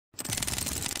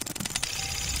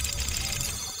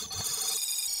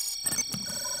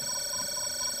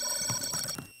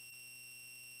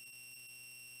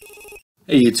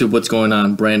Hey YouTube, what's going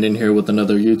on? Brandon here with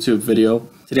another YouTube video.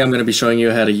 Today I'm going to be showing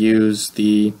you how to use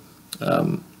the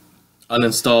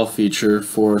uninstall feature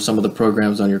for some of the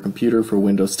programs on your computer for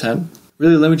Windows 10.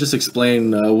 Really, let me just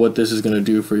explain what this is going to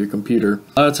do for your computer.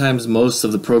 A lot of times most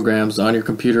of the programs on your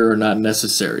computer are not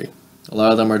necessary. A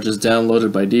lot of them are just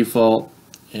downloaded by default,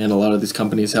 and a lot of these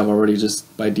companies have already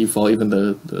just by default, even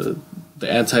the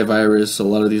antivirus, a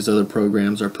lot of these other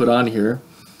programs are put on here.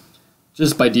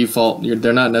 Just by default,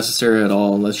 they're not necessary at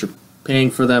all unless you're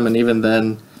paying for them, and even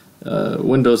then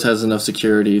Windows has enough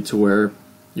security to where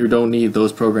you don't need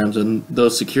those programs, and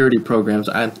those security programs,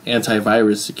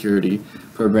 antivirus security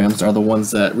programs, are the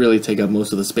ones that really take up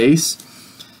most of the space,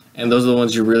 and those are the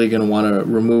ones you're really going to want to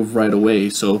remove right away.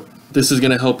 So this is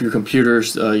going to help your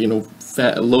computers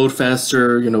load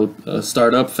faster,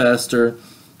 start up faster.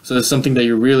 So it's something that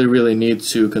you really need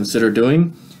to consider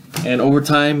doing. And over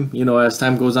time, as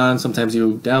time goes on, sometimes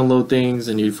you download things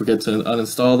and you forget to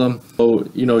uninstall them. So,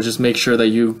 just make sure that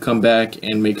you come back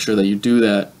and make sure that you do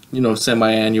that,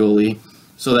 semi-annually,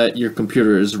 so that your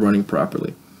computer is running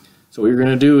properly. So what you're going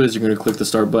to do is you're going to click the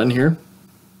start button here.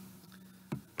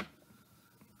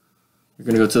 You're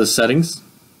going to go to the settings,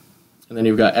 and then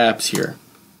you've got apps here.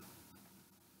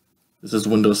 This is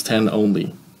Windows 10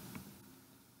 only.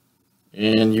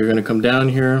 And you're going to come down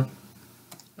here.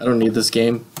 I don't need this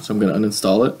game, so I'm going to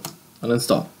uninstall it.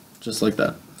 Uninstall, just like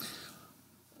that.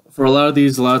 For a lot of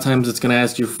these, a lot of times it's going to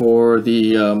ask you for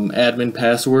the admin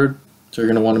password, so you're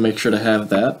going to want to make sure to have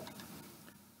that.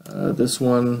 This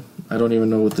one, I don't even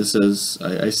know what this is.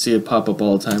 I see it pop up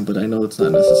all the time, but I know it's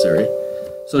not necessary.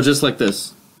 So just like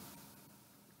this.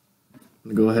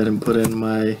 I'm going to go ahead and put in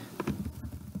my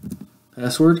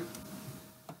password,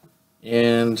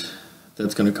 and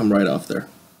that's going to come right off there.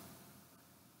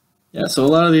 Yeah, so a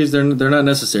lot of these, they're not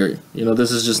necessary.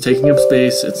 This is just taking up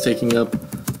space. It's taking up,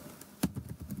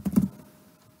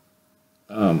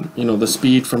 the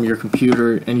speed from your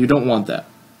computer, and you don't want that.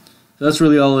 So that's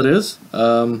really all it is.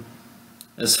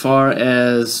 As far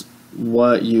as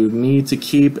what you need to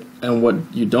keep and what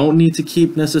you don't need to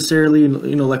keep necessarily,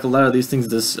 like a lot of these things,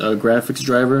 this graphics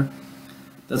driver,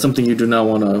 that's something you do not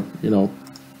want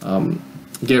to,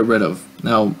 get rid of.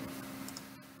 Now,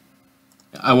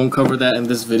 I won't cover that in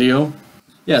this video.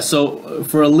 Yeah, so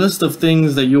for a list of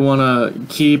things that you want to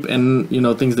keep and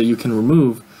things that you can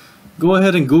remove, go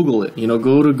ahead and Google it.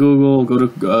 Go to Google, go to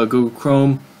Google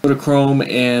Chrome,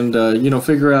 and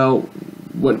figure out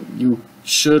what you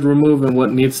should remove and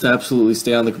what needs to absolutely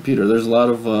stay on the computer. There's a lot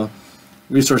of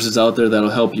resources out there that'll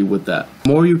help you with that. The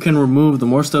more you can remove, the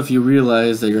more stuff you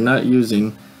realize that you're not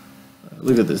using.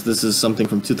 Look at this. This is something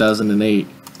from 2008.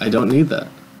 I don't need that.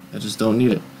 I just don't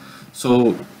need it.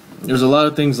 So there's a lot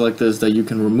of things like this that you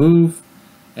can remove,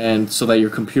 and so that your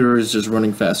computer is just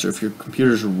running faster. If your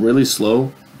computer is really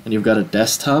slow and you've got a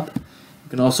desktop, you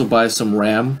can also buy some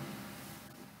RAM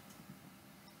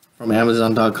from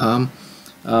Amazon.com.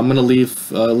 I'm going to leave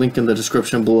a link in the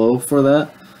description below for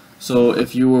that. So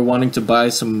if you were wanting to buy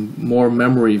some more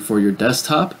memory for your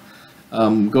desktop,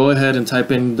 go ahead and type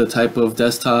in the type of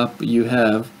desktop you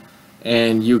have,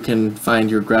 and you can find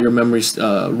your memory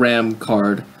RAM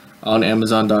card on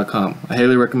Amazon.com. I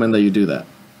highly recommend that you do that.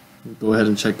 Go ahead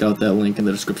and check out that link in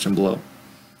the description below.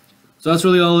 So that's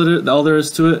really all there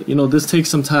is to it. This takes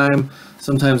some time.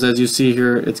 Sometimes, as you see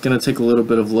here, it's going to take a little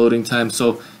bit of loading time.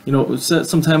 So, set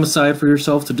some time aside for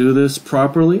yourself to do this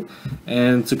properly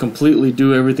and to completely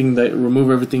remove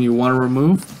everything you want to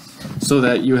remove, so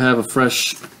that you have a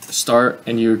fresh start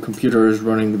and your computer is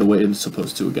running the way it's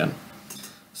supposed to again.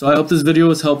 So I hope this video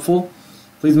was helpful.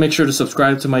 Please make sure to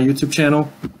subscribe to my YouTube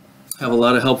channel. I have a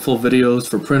lot of helpful videos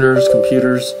for printers,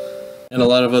 computers, and a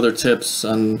lot of other tips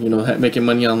on making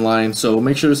money online. So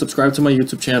make sure to subscribe to my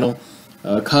YouTube channel.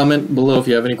 Comment below if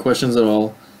you have any questions at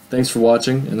all. Thanks for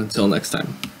watching, and until next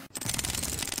time.